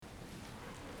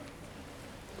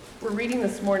We're reading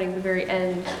this morning the very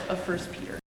end of 1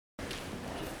 Peter.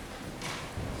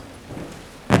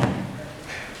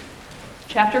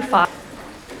 Chapter 5,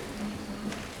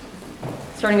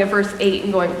 starting at verse 8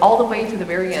 and going all the way to the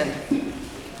very end.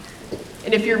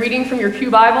 And if you're reading from your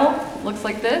Pew Bible, it looks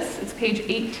like this. It's page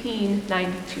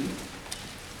 1892.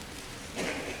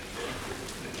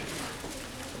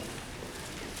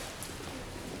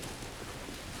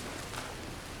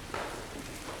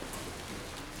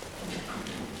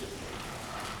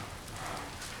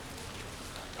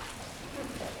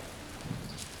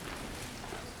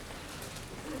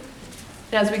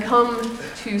 And as we come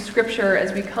to Scripture,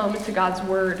 as we come to God's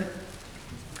Word,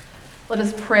 let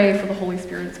us pray for the Holy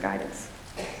Spirit's guidance.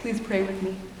 Please pray with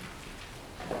me.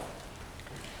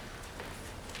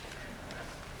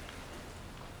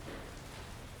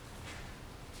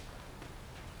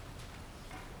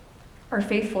 Our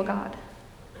faithful God,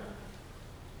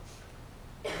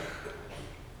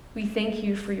 we thank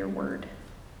you for your Word.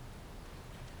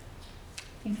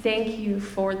 We thank you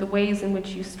for the ways in which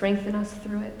you strengthen us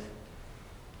through it,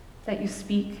 that you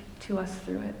speak to us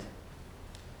through it,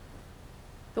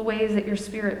 the ways that your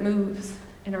Spirit moves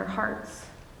in our hearts,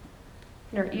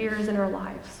 in our ears, in our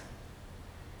lives,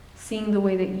 seeing the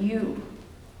way that you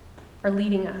are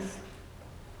leading us,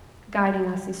 guiding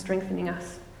us and strengthening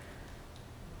us,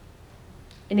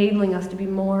 enabling us to be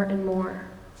more and more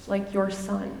like your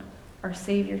Son, our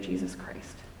Savior, Jesus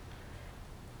Christ.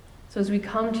 So as we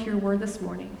come to your word this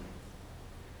morning,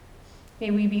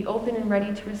 may we be open and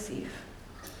ready to receive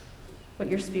what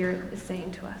your Spirit is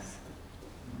saying to us.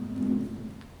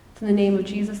 It's in the name of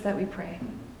Jesus that we pray.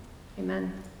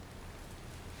 Amen.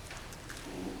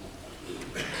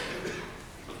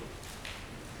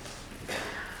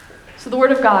 So the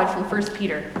word of God from 1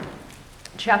 Peter,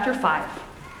 chapter 5,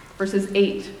 verses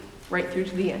 8, right through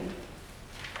to the end.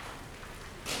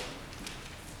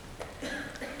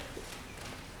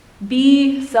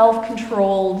 Be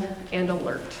self-controlled and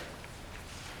alert.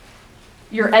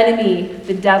 Your enemy,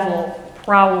 the devil,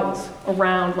 prowls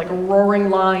around like a roaring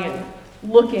lion,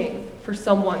 looking for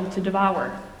someone to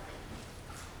devour.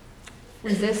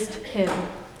 Resist him,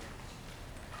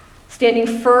 standing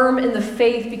firm in the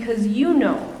faith because you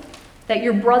know that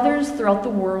your brothers throughout the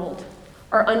world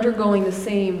are undergoing the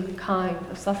same kind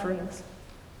of sufferings.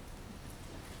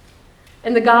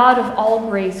 And the God of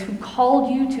all grace, who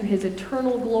called you to his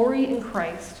eternal glory in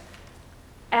Christ,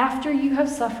 after you have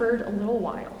suffered a little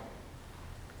while,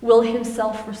 will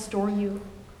himself restore you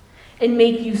and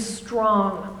make you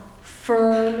strong,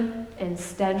 firm, and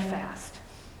steadfast.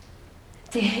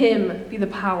 To him be the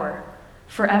power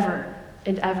forever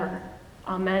and ever.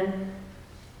 Amen.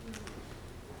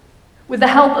 With the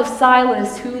help of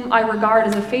Silas, whom I regard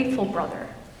as a faithful brother,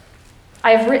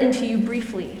 I have written to you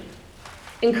briefly,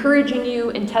 encouraging you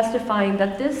and testifying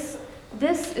that this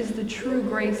is the true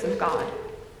grace of God.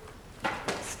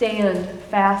 Stand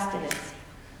fast in it.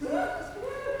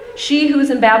 She who is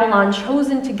in Babylon,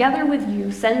 chosen together with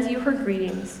you, sends you her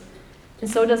greetings, and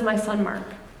so does my son Mark.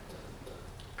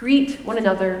 Greet one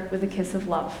another with a kiss of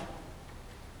love.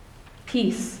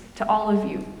 Peace to all of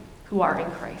you who are in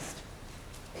Christ.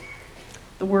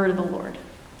 The word of the Lord.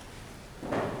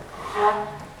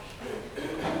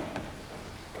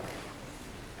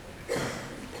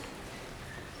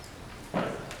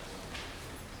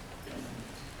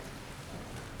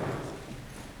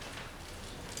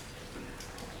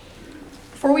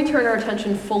 Before we turn our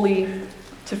attention fully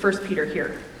to 1 Peter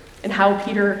here and how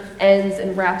Peter ends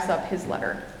and wraps up his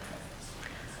letter,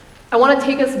 I want to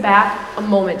take us back a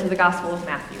moment to the Gospel of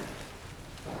Matthew.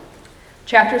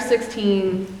 Chapter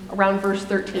 16, around verse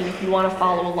 13, if you want to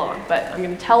follow along. But I'm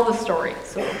going to tell the story.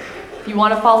 So if you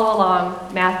want to follow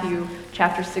along, Matthew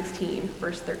chapter 16,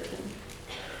 verse 13.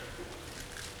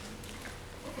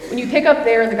 When you pick up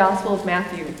there in the Gospel of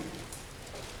Matthew,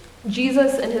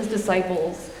 Jesus and his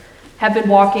disciples have been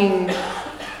walking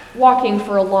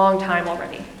for a long time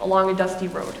already, along a dusty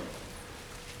road.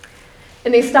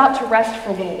 And they stop to rest for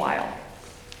a little while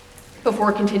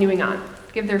before continuing on.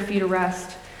 Give their feet a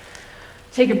rest,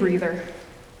 take a breather.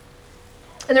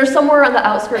 And they're somewhere on the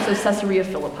outskirts of Caesarea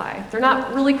Philippi. They're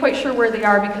not really quite sure where they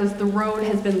are because the road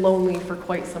has been lonely for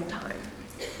quite some time.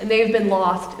 And they've been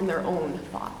lost in their own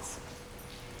thoughts.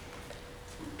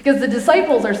 Because the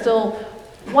disciples are still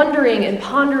wondering and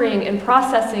pondering and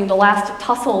processing the last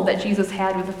tussle that Jesus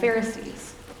had with the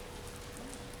Pharisees.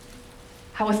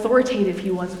 How authoritative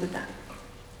he was with them.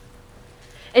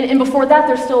 And before that,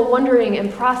 they're still wondering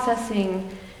and processing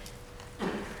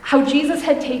how Jesus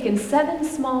had taken 7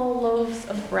 small loaves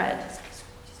of bread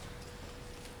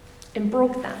and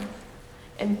broke them,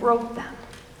 and broke them,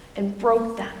 and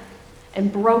broke them,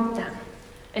 and broke them,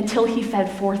 until he fed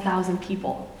 4,000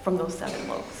 people from those 7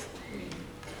 loaves.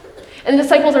 And the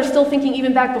disciples are still thinking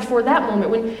even back before that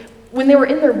moment when they were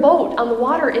in their boat on the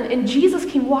water and Jesus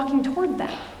came walking toward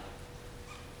them.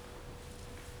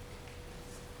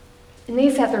 And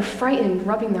they sat there frightened,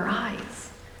 rubbing their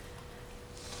eyes.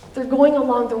 They're going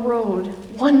along the road,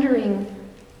 wondering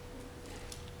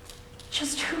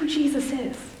just who Jesus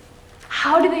is.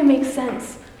 How do they make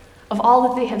sense of all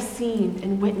that they have seen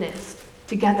and witnessed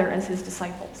together as his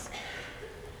disciples?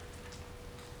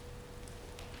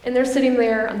 And they're sitting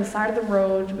there on the side of the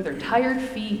road with their tired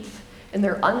feet and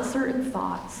their uncertain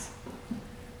thoughts.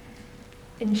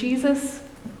 And Jesus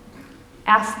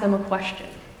asked them a question,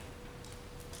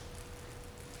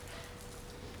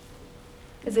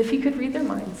 as if he could read their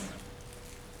minds.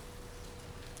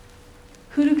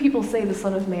 Who do people say the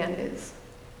Son of Man is?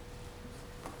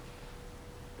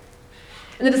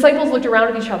 And the disciples looked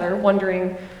around at each other,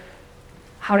 wondering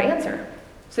how to answer.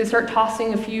 So they start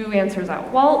tossing a few answers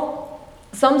out. Well,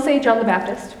 some say John the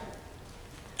Baptist,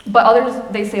 but others,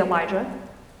 they say Elijah.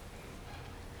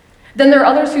 Then there are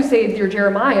others who say you're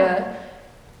Jeremiah,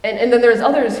 and then there's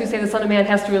others who say the Son of Man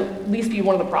has to at least be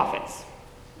one of the prophets.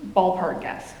 Ballpark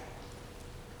guess.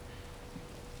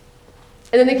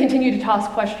 And then they continue to toss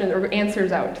questions or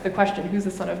answers out to the question, who's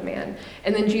the Son of Man?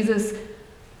 And then Jesus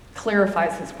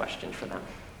clarifies his question for them.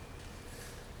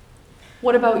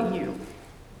 What about you?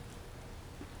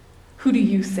 Who do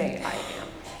you say I am?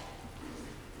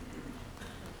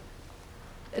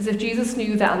 As if Jesus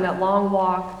knew that on that long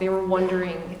walk, they were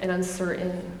wondering and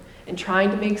uncertain and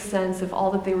trying to make sense of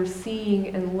all that they were seeing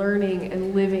and learning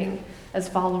and living as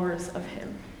followers of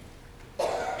him.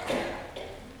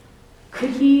 Could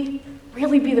he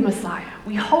really be the Messiah?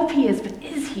 We hope he is, but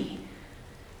is he?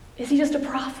 Is he just a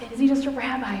prophet? Is he just a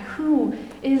rabbi? Who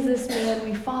is this man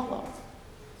we follow?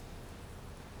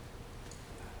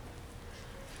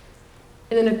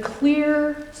 And then a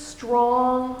clear,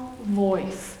 strong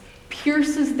voice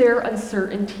pierces their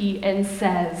uncertainty and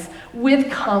says, with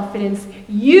confidence,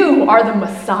 you are the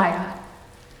Messiah.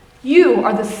 You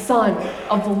are the Son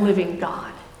of the living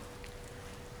God.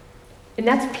 And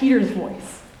that's Peter's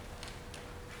voice.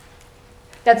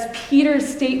 That's Peter's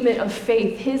statement of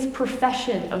faith, his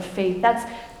profession of faith. That's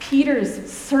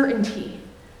Peter's certainty.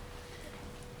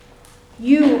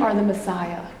 You are the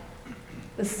Messiah,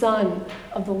 the Son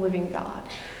of the living God.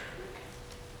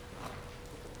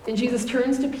 And Jesus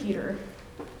turns to Peter,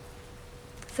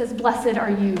 says, "Blessed are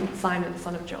you, Simon,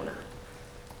 son of Jonah.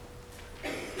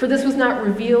 For this was not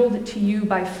revealed to you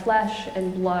by flesh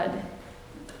and blood,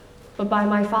 but by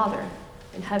my Father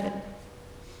in heaven.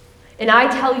 And I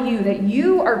tell you that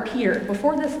you are Peter."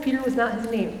 Before this, Peter was not his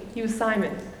name. He was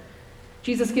Simon.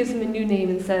 Jesus gives him a new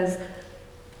name and says,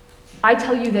 "I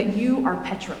tell you that you are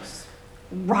Petros,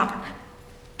 rock,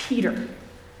 Peter.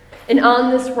 And on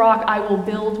this rock I will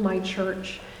build my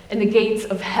church, and the gates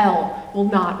of hell will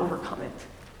not overcome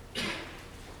it."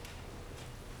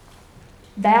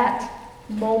 That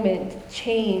moment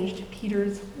changed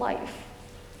Peter's life.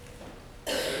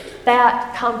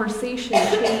 That conversation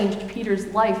changed Peter's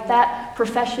life. That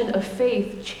profession of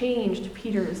faith changed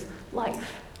Peter's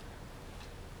life.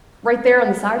 Right there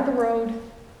on the side of the road,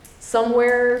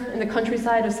 somewhere in the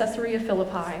countryside of Caesarea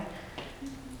Philippi,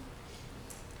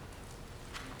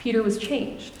 Peter was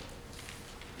changed.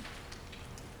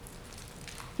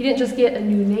 He didn't just get a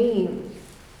new name,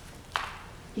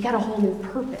 he got a whole new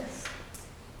purpose.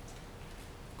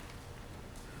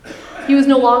 He was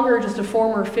no longer just a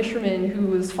former fisherman who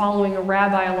was following a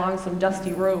rabbi along some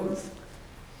dusty roads.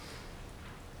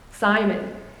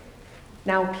 Simon,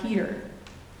 now Peter,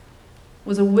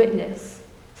 was a witness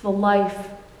to the life,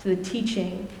 to the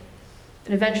teaching,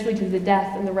 and eventually to the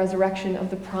death and the resurrection of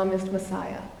the promised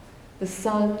Messiah, the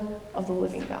Son of the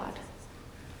living God,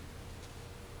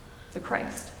 the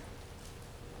Christ.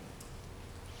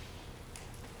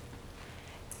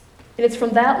 And it's from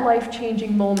that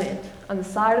life-changing moment on the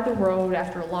side of the road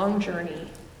after a long journey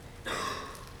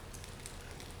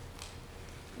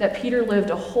that Peter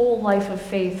lived a whole life of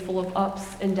faith full of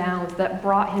ups and downs that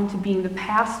brought him to being the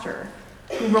pastor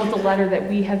who wrote the letter that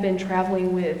we have been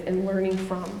traveling with and learning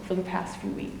from for the past few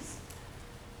weeks.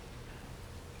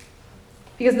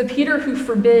 Because the Peter who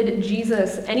forbid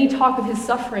Jesus any talk of his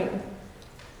suffering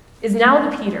is now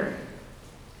the Peter,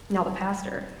 now the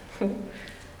pastor,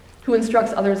 who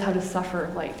instructs others how to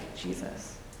suffer like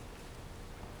Jesus.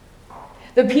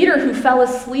 The Peter who fell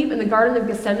asleep in the Garden of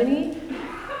Gethsemane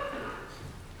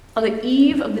on the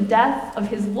eve of the death of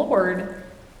his Lord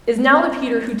is now the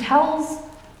Peter who tells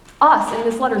us in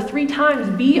this letter 3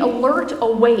 times, be alert,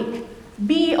 awake,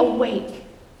 be awake.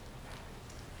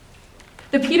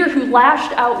 The Peter who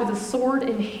lashed out with a sword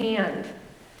in hand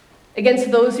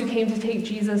against those who came to take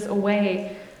Jesus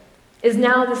away is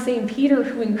now the same Peter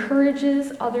who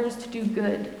encourages others to do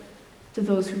good to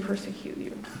those who persecute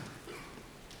you.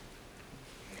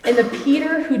 And the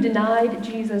Peter who denied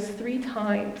Jesus 3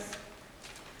 times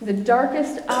in the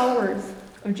darkest hours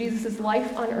of Jesus'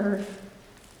 life on earth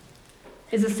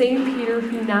is the same Peter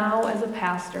who now, as a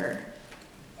pastor,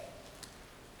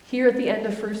 here at the end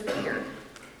of 1 Peter,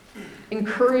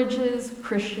 encourages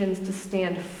Christians to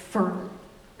stand firm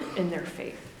in their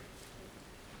faith.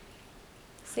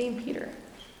 Same Peter.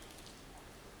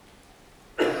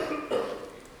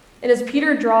 And as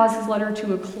Peter draws his letter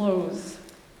to a close,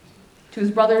 to his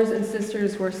brothers and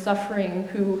sisters who are suffering,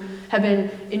 who have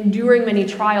been enduring many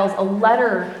trials, a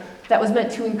letter that was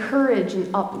meant to encourage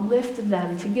and uplift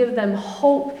them, to give them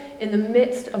hope in the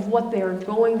midst of what they are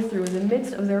going through, in the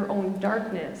midst of their own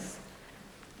darkness.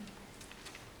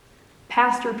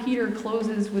 Pastor Peter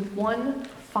closes with one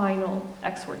final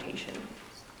exhortation.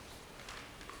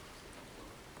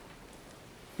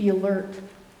 Be alert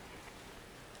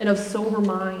and of sober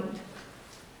mind.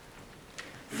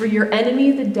 For your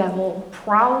enemy, the devil,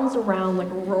 prowls around like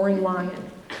a roaring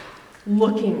lion,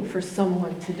 looking for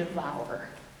someone to devour.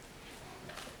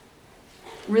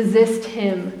 Resist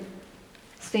him,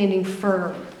 standing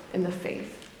firm in the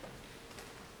faith.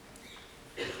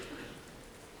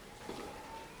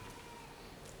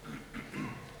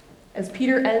 As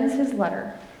Peter ends his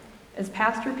letter, as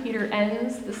Pastor Peter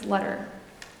ends this letter,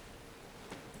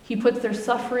 he puts their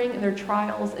suffering and their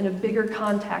trials in a bigger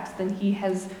context than he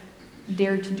has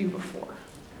dared to do before.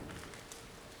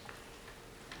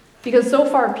 Because so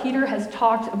far, Peter has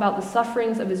talked about the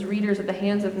sufferings of his readers at the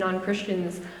hands of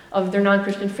non-Christians, of their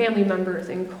non-Christian family members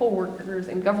and co-workers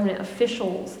and government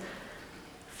officials,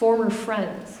 former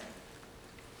friends.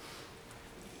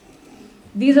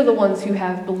 These are the ones who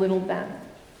have belittled them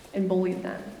and bullied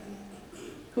them,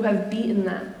 who have beaten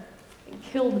them and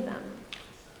killed them.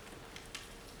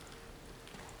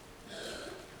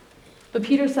 But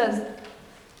Peter says,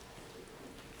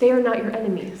 they are not your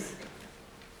enemies.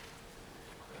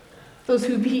 Those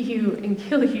who beat you and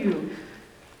kill you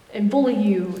and bully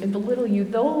you and belittle you,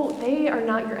 though they are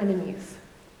not your enemies.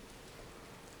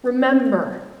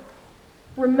 Remember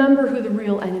who the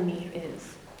real enemy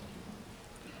is.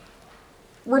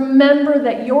 Remember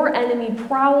that your enemy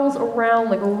prowls around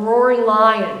like a roaring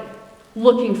lion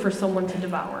looking for someone to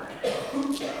devour.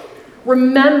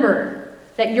 Remember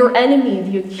that your enemy,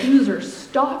 the accuser,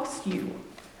 stalks you,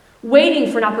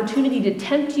 waiting for an opportunity to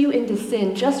tempt you into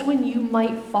sin just when you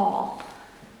might fall.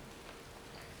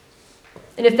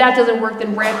 And if that doesn't work,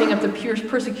 then ramping up the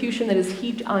persecution that is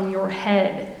heaped on your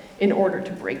head in order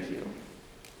to break you.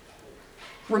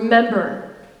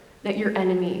 Remember that your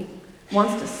enemy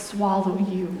wants to swallow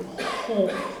you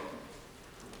whole.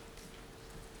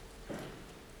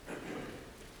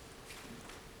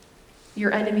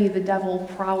 Your enemy, the devil,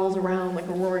 prowls around like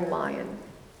a roaring lion,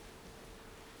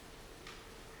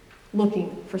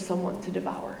 looking for someone to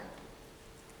devour.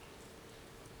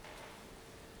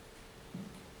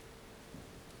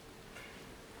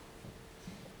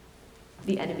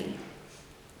 The enemy.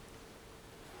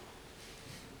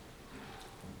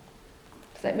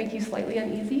 Does that make you slightly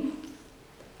uneasy?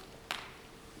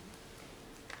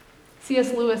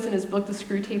 C.S. Lewis, in his book, The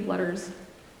Screwtape Letters,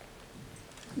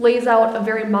 lays out a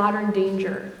very modern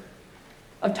danger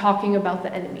of talking about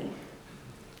the enemy,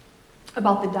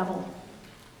 about the devil,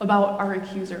 about our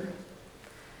accuser.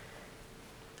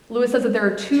 Lewis says that there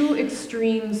are 2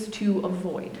 extremes to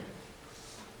avoid.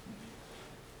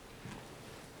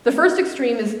 The first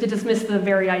extreme is to dismiss the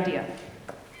very idea,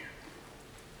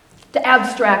 to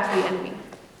abstract the enemy.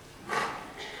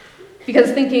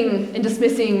 Because thinking and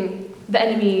dismissing the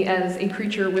enemy as a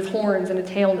creature with horns and a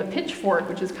tail and a pitchfork,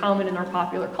 which is common in our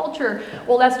popular culture,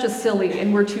 well, that's just silly,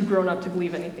 and we're too grown up to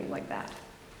believe anything like that.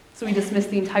 So we dismiss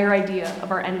the entire idea of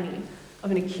our enemy,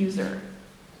 of an accuser,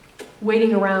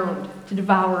 waiting around to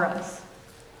devour us.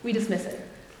 We dismiss it.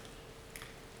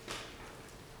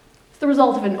 It's the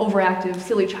result of an overactive,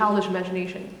 silly, childish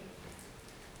imagination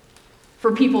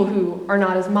for people who are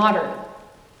not as modern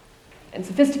and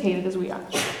sophisticated as we are.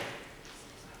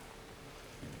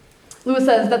 Lewis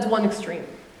says that's one extreme.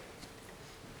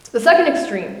 The second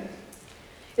extreme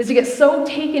is to get so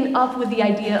taken up with the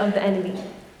idea of the enemy,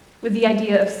 with the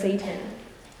idea of Satan,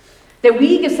 that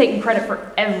we give Satan credit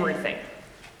for everything.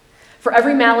 For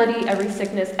every malady, every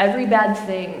sickness, every bad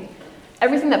thing,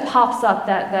 everything that pops up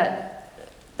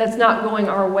that's not going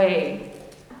our way,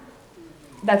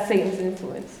 that's Satan's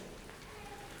influence.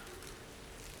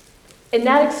 And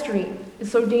that extreme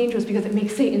is so dangerous because it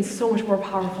makes Satan so much more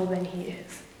powerful than he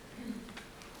is.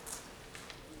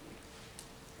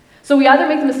 So we either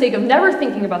make the mistake of never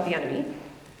thinking about the enemy,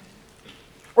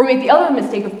 or we make the other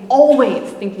mistake of always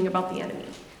thinking about the enemy.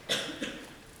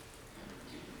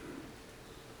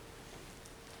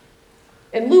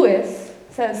 And Lewis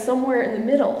says somewhere in the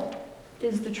middle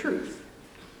is the truth.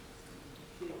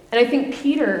 And I think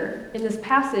Peter, in this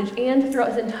passage and throughout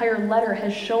his entire letter,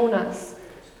 has shown us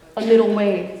a middle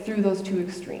way through those two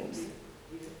extremes.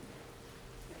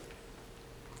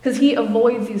 Because he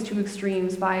avoids these two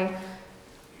extremes by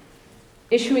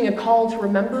issuing a call to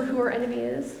remember who our enemy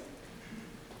is,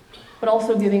 but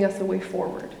also giving us a way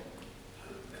forward.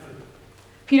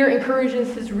 Peter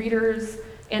encourages his readers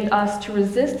and us to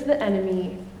resist the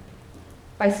enemy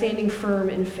by standing firm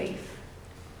in faith,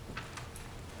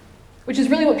 which is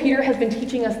really what Peter has been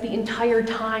teaching us the entire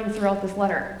time throughout this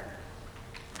letter.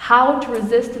 How to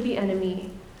resist the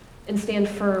enemy and stand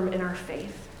firm in our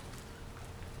faith.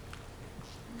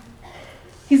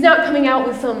 He's not coming out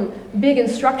with some big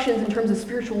instructions in terms of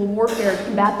spiritual warfare to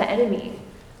combat the enemy.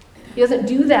 He doesn't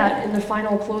do that in the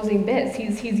final closing bits.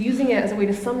 He's using it as a way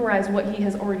to summarize what he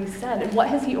has already said. And what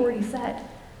has he already said?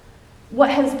 What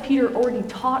has Peter already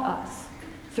taught us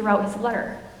throughout his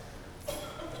letter?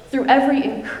 Through every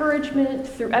encouragement,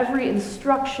 through every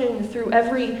instruction, through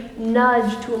every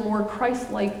nudge to a more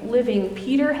Christ-like living,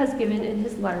 Peter has given in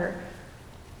his letter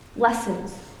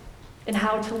lessons in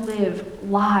how to live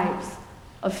lives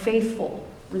of faithful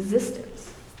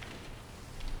resistance.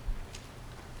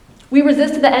 We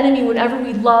resist the enemy whenever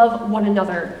we love one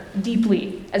another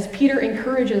deeply, as Peter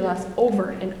encourages us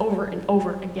over and over and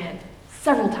over again,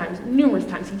 several times, numerous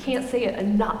times. He can't say it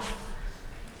enough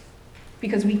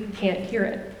because we can't hear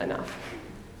it enough.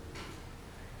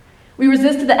 We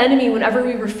resist the enemy whenever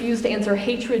we refuse to answer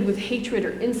hatred with hatred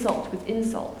or insult with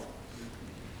insult.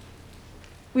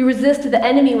 We resist the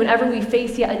enemy whenever we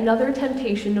face yet another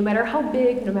temptation, no matter how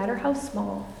big, no matter how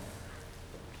small.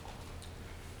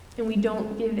 And we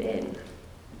don't give in.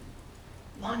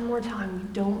 One more time,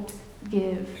 we don't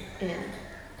give in.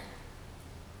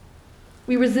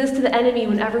 We resist the enemy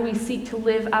whenever we seek to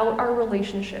live out our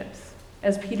relationships,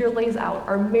 as Peter lays out,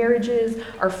 our marriages,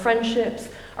 our friendships,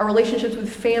 our relationships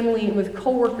with family and with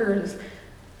coworkers,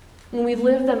 when we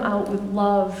live them out with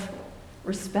love,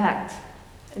 respect,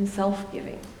 and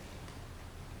self-giving.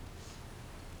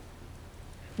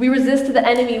 We resist the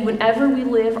enemy whenever we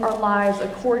live our lives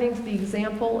according to the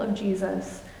example of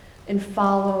Jesus and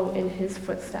follow in his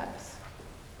footsteps,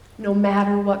 no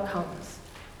matter what comes,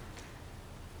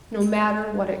 no matter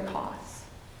what it costs.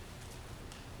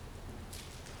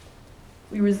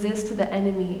 We resist the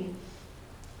enemy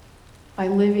by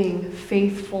living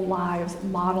faithful lives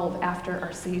modeled after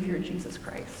our Savior, Jesus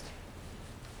Christ.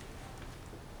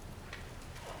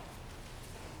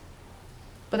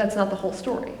 But that's not the whole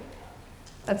story.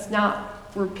 That's not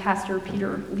where Pastor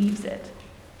Peter leaves it.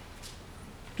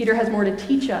 Peter has more to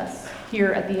teach us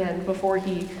here at the end before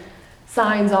he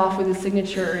signs off with his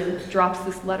signature and drops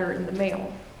this letter in the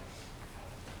mail.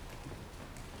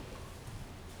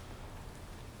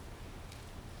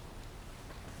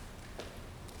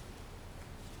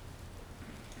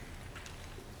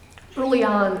 Early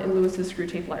on in Lewis's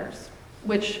Screwtape Letters,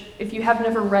 which, if you have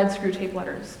never read Screwtape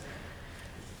Letters,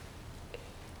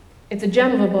 it's a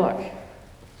gem of a book.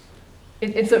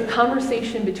 It's a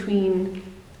conversation between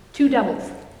two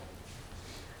devils.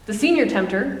 The senior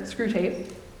tempter,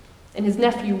 Screwtape, and his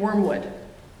nephew, Wormwood,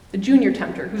 the junior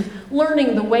tempter, who's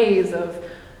learning the ways of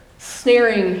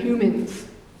snaring humans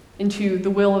into the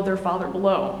will of their father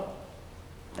below,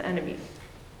 the enemy.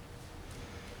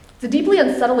 It's a deeply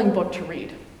unsettling book to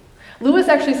read. Lewis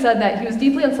actually said that he was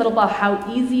deeply unsettled about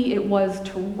how easy it was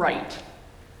to write,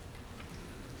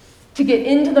 to get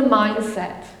into the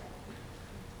mindset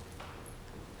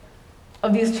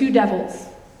of these two devils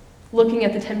looking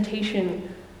at the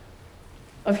temptation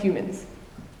of humans.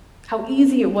 How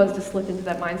easy it was to slip into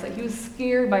that mindset. He was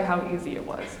scared by how easy it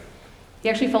was. He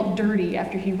actually felt dirty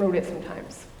after he wrote it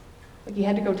sometimes. Like he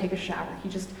had to go take a shower. He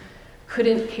just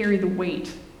couldn't carry the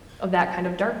weight of that kind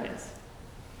of darkness.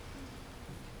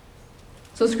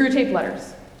 So Screwtape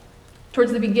Letters.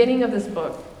 Towards the beginning of this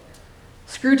book,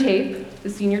 Screwtape, the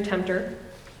senior tempter,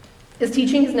 is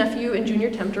teaching his nephew and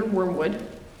junior tempter, Wormwood,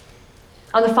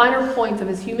 on the finer points of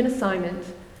his human assignment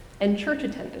and church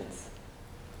attendance.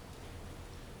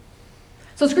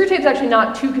 So Screwtape's actually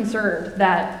not too concerned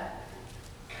that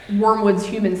Wormwood's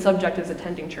human subject is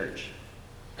attending church.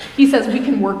 He says we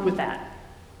can work with that.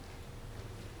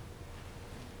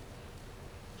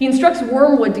 He instructs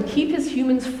Wormwood to keep his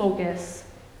human's focus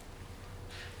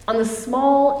on the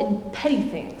small and petty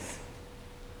things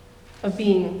of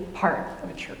being part of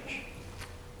a church.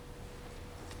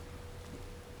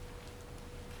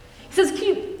 He says,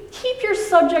 keep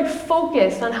subject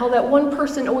focused on how that one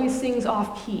person always sings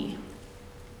off key.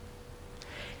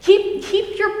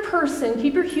 Keep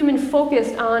your human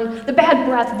focused on the bad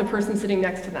breath of the person sitting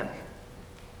next to them.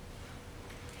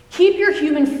 Keep your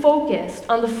human focused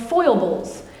on the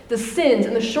foibles, the sins,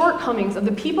 and the shortcomings of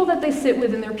the people that they sit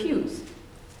with in their pews.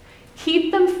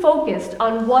 Keep them focused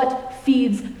on what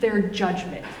feeds their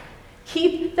judgment.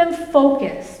 Keep them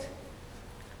focused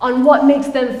on what makes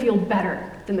them feel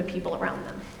better than the people around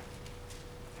them.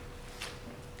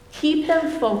 Keep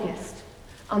them focused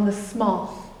on the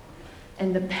small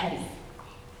and the petty.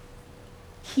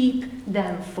 Keep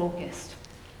them focused.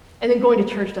 And then going to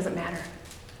church doesn't matter.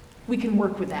 We can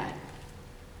work with that.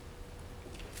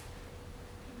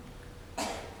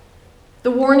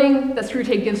 The warning that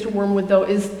Screwtape gives to Wormwood, though,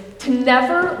 is to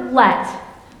never let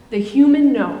the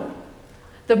human know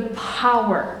the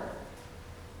power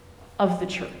of the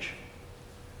church.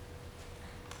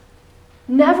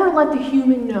 Never let the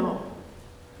human know,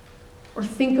 or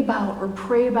think about, or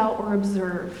pray about, or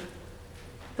observe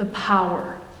the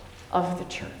power of the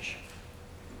church.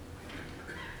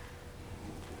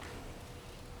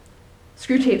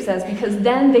 Screwtape says, because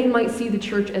then they might see the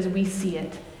church as we see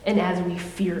it and as we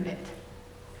fear it.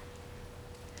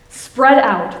 Spread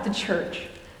out the church,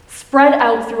 spread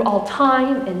out through all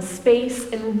time and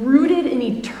space and rooted in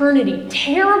eternity,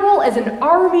 terrible as an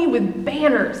army with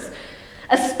banners,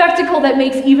 a spectacle that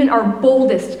makes even our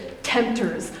boldest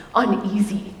tempters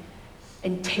uneasy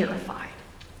and terrified.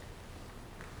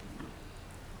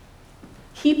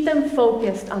 Keep them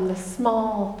focused on the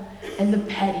small and the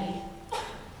petty.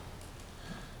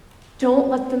 Don't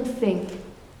let them think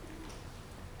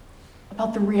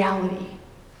about the reality,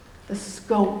 the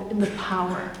scope, and the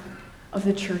power of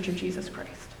the Church of Jesus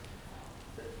Christ.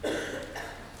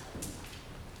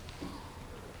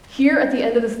 Here at the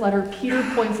end of this letter, Peter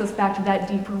points us back to that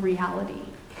deeper reality.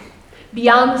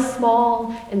 Beyond the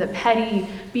small and the petty,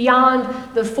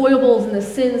 beyond the foibles and the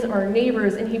sins of our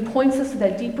neighbors, and he points us to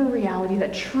that deeper reality,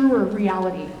 that truer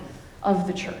reality of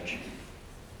the church.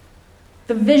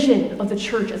 The vision of the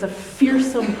church as a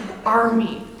fearsome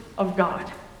army of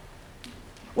God.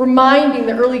 Reminding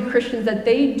the early Christians that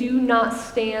they do not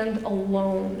stand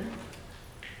alone.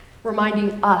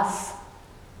 Reminding us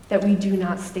that we do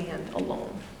not stand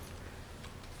alone.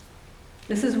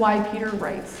 This is why Peter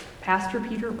writes, Pastor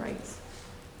Peter writes,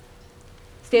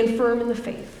 stand firm in the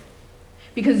faith,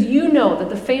 because you know that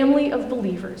the family of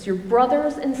believers, your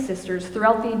brothers and sisters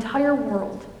throughout the entire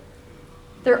world,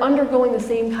 they're undergoing the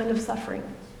same kind of suffering.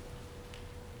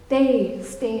 They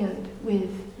stand with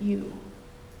you.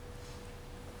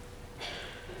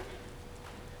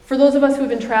 For those of us who have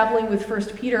been traveling with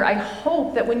 1 Peter, I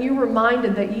hope that when you're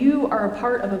reminded that you are a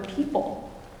part of a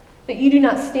people, that you do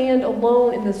not stand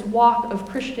alone in this walk of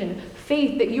Christian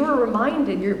faith, that you are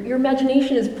reminded, your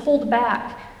imagination is pulled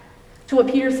back to what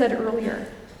Peter said earlier,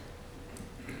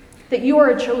 that you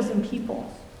are a chosen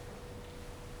people.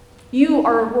 You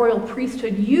are a royal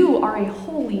priesthood. You are a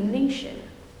holy nation.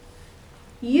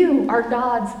 You are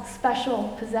God's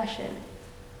special possession,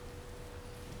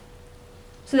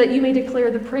 so that you may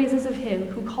declare the praises of him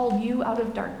who called you out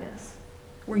of darkness,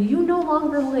 where you no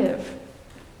longer live,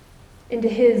 into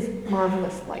his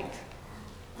marvelous light.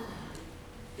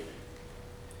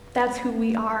 That's who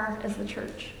we are as the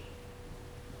church.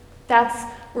 That's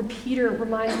where Peter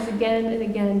reminds us again and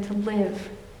again to live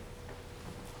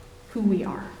who we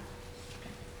are.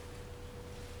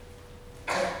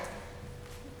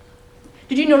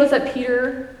 Did you notice that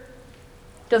Peter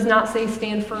does not say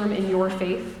stand firm in your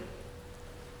faith?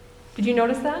 Did you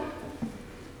notice that?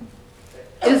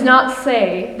 It does not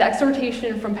say, the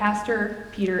exhortation from Pastor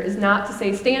Peter is not to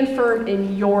say stand firm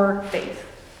in your faith.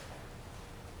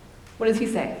 What does he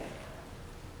say?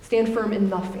 Stand firm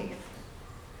in the faith.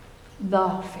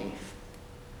 The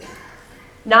faith.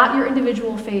 Not your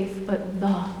individual faith, but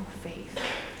the faith.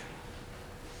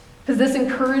 Because this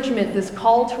encouragement, this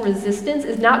call to resistance,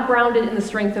 is not grounded in the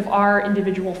strength of our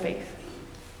individual faith.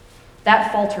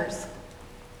 That falters.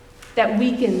 That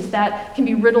weakens. That can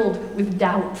be riddled with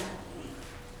doubt.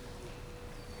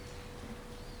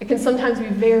 It can sometimes be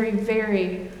very,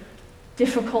 very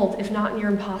difficult, if not near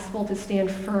impossible, to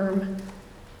stand firm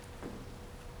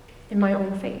in my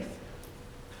own faith,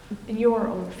 in your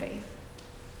own faith,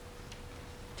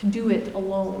 to do it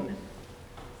alone.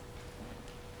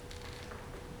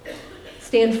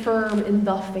 Stand firm in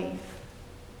the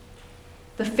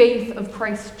faith of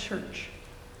Christ's church,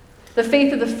 the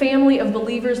faith of the family of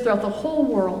believers throughout the whole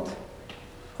world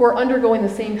who are undergoing the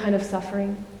same kind of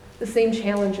suffering, the same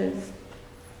challenges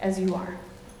as you are,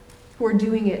 who are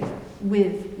doing it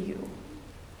with you.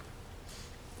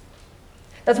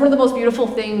 That's one of the most beautiful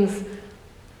things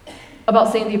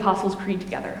about saying the Apostles' Creed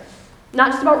together.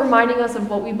 Not just about reminding us of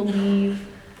what we believe,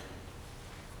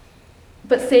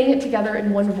 but saying it together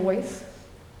in one voice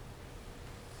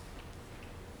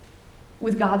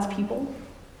with God's people.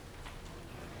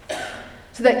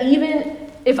 So that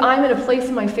even if I'm in a place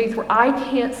in my faith where I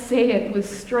can't say it with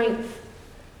strength,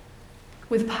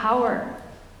 with power,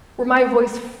 where my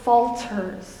voice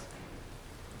falters,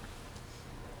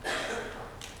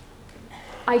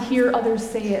 I hear others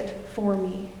say it for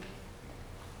me.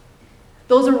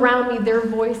 Those around me, their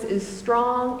voice is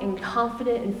strong and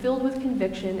confident and filled with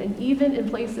conviction, and even in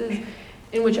places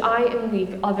in which I am weak,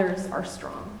 others are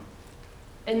strong.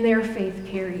 And their faith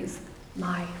carries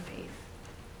my faith,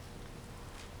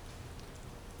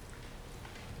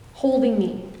 holding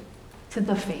me to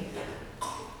the faith,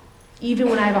 even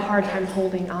when I have a hard time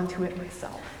holding onto it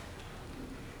myself.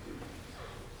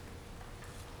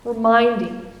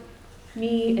 Reminding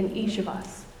me and each of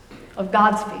us of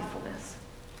God's faithfulness,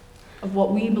 of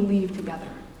what we believe together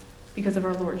because of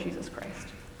our Lord Jesus Christ.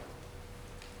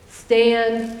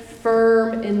 Stand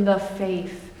firm in the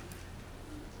faith.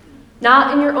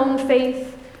 Not in your own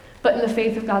faith, but in the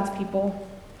faith of God's people,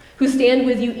 who stand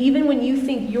with you even when you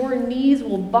think your knees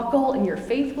will buckle and your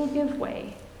faith will give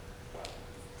way.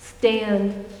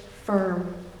 Stand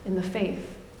firm in the faith.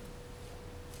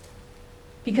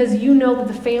 Because you know that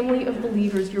the family of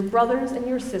believers, your brothers and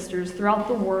your sisters throughout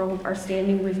the world, are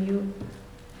standing with you.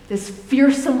 This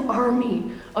fearsome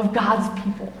army of God's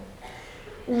people,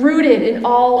 rooted in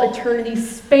all eternity,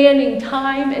 spanning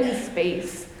time and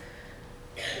space.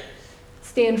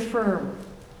 Stand firm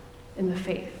in the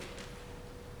faith.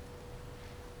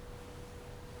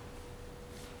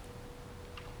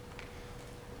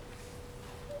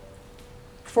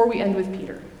 Before we end with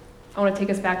Peter, I want to take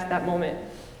us back to that moment,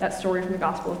 that story from the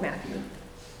Gospel of Matthew.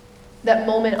 That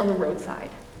moment on the roadside,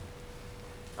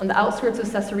 on the outskirts of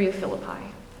Caesarea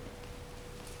Philippi.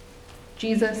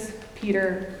 Jesus,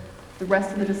 Peter, the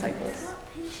rest of the disciples.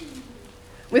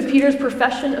 With Peter's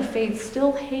profession of faith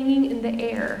still hanging in the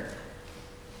air,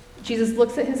 Jesus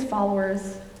looks at his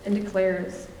followers and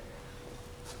declares,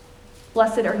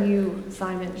 "Blessed are you,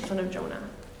 Simon, son of Jonah.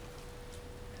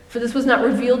 For this was not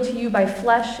revealed to you by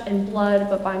flesh and blood,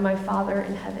 but by my Father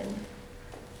in heaven.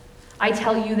 I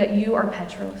tell you that you are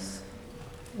Petros,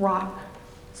 rock,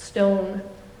 stone,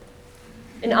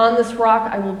 and on this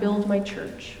rock I will build my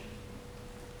church,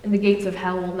 and the gates of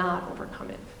hell will not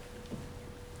overcome it.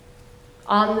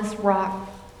 On this rock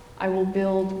I will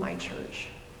build my church."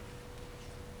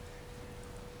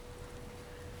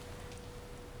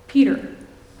 Peter,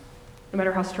 no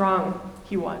matter how strong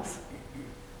he was,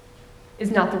 is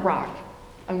not the rock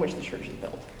on which the church is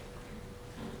built.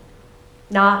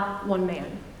 Not one man.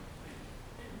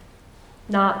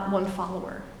 Not one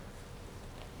follower.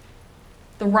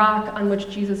 The rock on which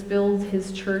Jesus builds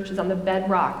his church is on the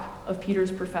bedrock of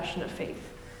Peter's profession of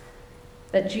faith,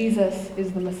 that Jesus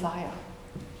is the Messiah.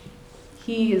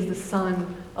 He is the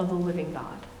Son of the living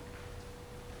God.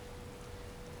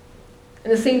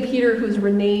 And the same Peter who is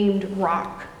renamed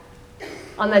rock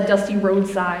on that dusty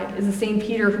roadside is the same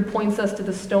Peter who points us to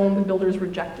the stone the builders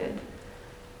rejected,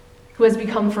 who has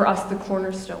become for us the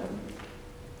cornerstone.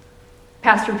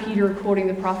 Pastor Peter quoting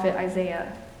the prophet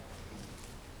Isaiah,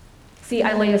 "See,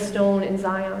 I lay a stone in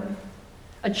Zion,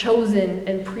 a chosen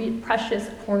and precious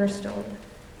cornerstone,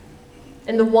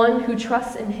 and the one who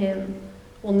trusts in him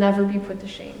will never be put to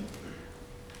shame."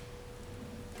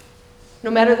 No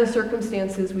matter the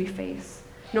circumstances we face,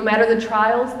 no matter the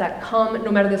trials that come, no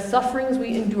matter the sufferings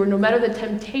we endure, no matter the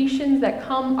temptations that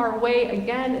come our way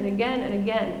again and again and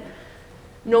again,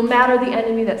 no matter the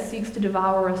enemy that seeks to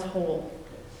devour us whole,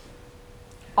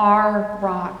 our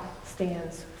rock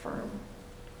stands firm.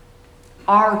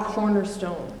 Our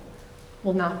cornerstone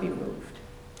will not be moved.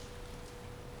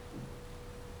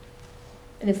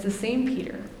 And it's the same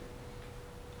Peter,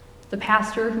 the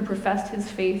pastor who professed his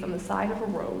faith on the side of a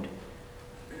road,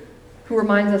 who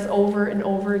reminds us over and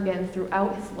over again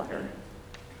throughout his letter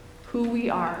who we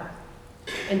are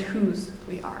and whose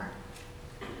we are.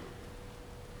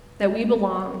 That we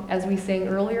belong, as we sang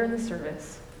earlier in the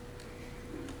service,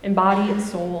 in body and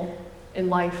soul, in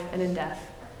life and in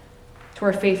death, to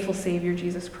our faithful Savior,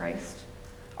 Jesus Christ,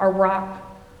 our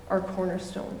rock, our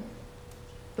cornerstone,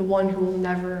 the one who will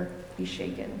never be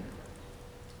shaken.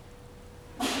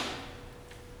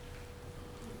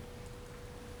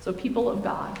 So, people of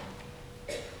God,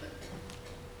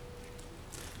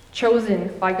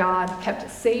 chosen by God, kept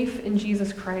safe in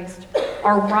Jesus Christ,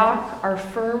 our rock, our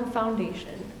firm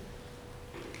foundation.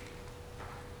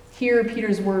 Hear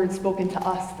Peter's words spoken to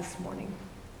us this morning.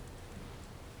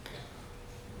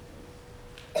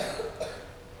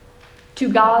 to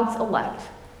God's elect,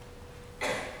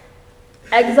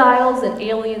 exiles and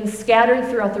aliens scattered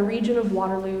throughout the region of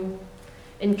Waterloo,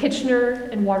 in Kitchener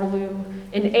and Waterloo,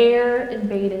 in Ayr and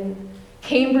Baden,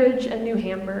 Cambridge and New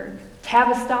Hamburg,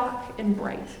 Tavistock and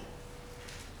Bright.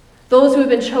 Those who have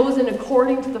been chosen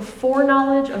according to the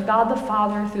foreknowledge of God the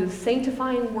Father through the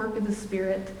sanctifying work of the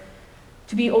Spirit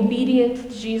to be obedient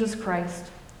to Jesus Christ,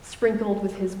 sprinkled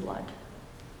with his blood.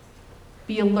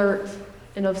 Be alert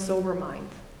and of sober mind.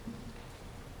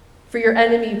 For your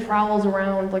enemy prowls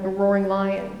around like a roaring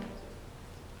lion,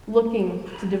 looking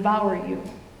to devour you.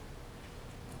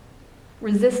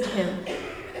 Resist him,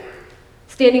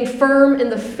 standing firm in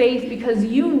the faith because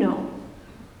you know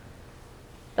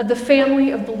that the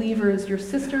family of believers, your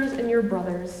sisters and your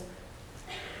brothers,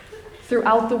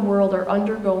 throughout the world are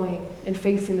undergoing and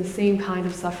facing the same kind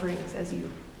of sufferings as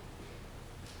you.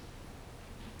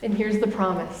 And here's the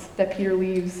promise that Peter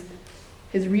leaves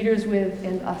his readers with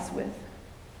and us with.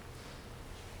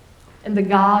 And the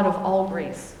God of all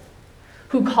grace,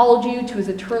 who called you to his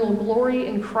eternal glory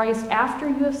in Christ after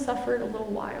you have suffered a little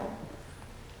while,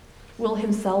 will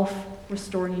himself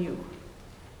restore you,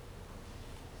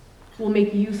 will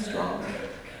make you strong,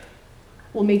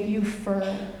 will make you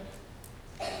firm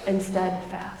and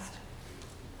steadfast.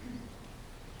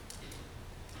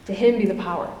 To him be the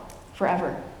power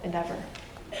forever and ever.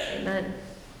 Amen.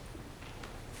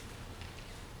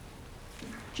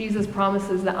 Jesus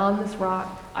promises that on this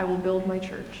rock I will build my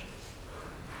church.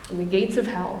 And the gates of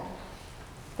hell,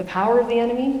 the power of the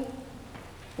enemy,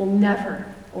 will never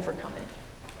overcome it.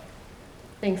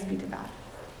 Thanks be to God.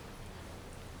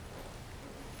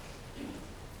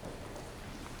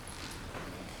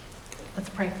 Let's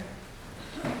pray.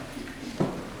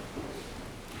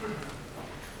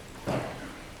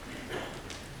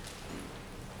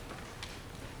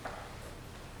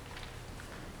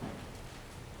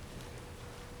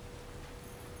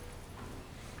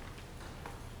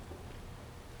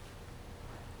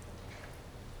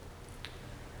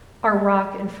 Our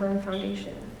rock and firm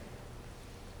foundation.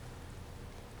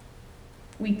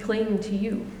 We cling to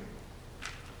you.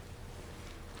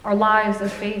 Our lives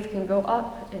of faith can go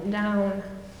up and down,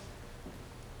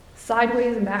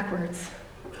 sideways and backwards.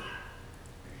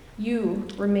 You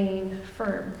remain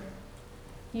firm.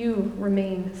 You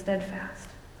remain steadfast.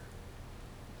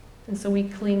 And so we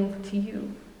cling to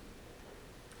you.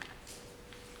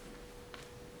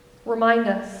 Remind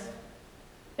us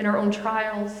in our own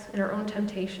trials, in our own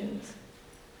temptations,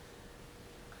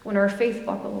 when our faith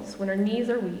buckles, when our knees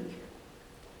are weak,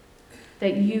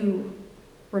 that you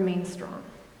remain strong,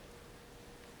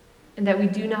 and that we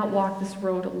do not walk this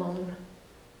road alone.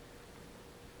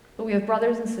 But we have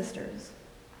brothers and sisters,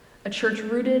 a church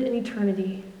rooted in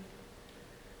eternity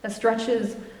that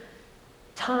stretches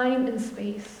time and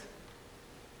space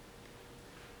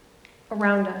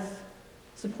around us,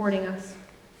 supporting us.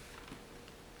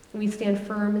 We stand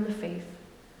firm in the faith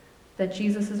that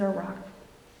Jesus is our rock,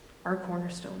 our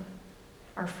cornerstone,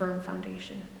 our firm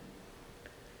foundation.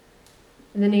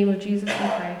 In the name of Jesus we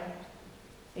pray.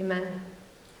 Amen.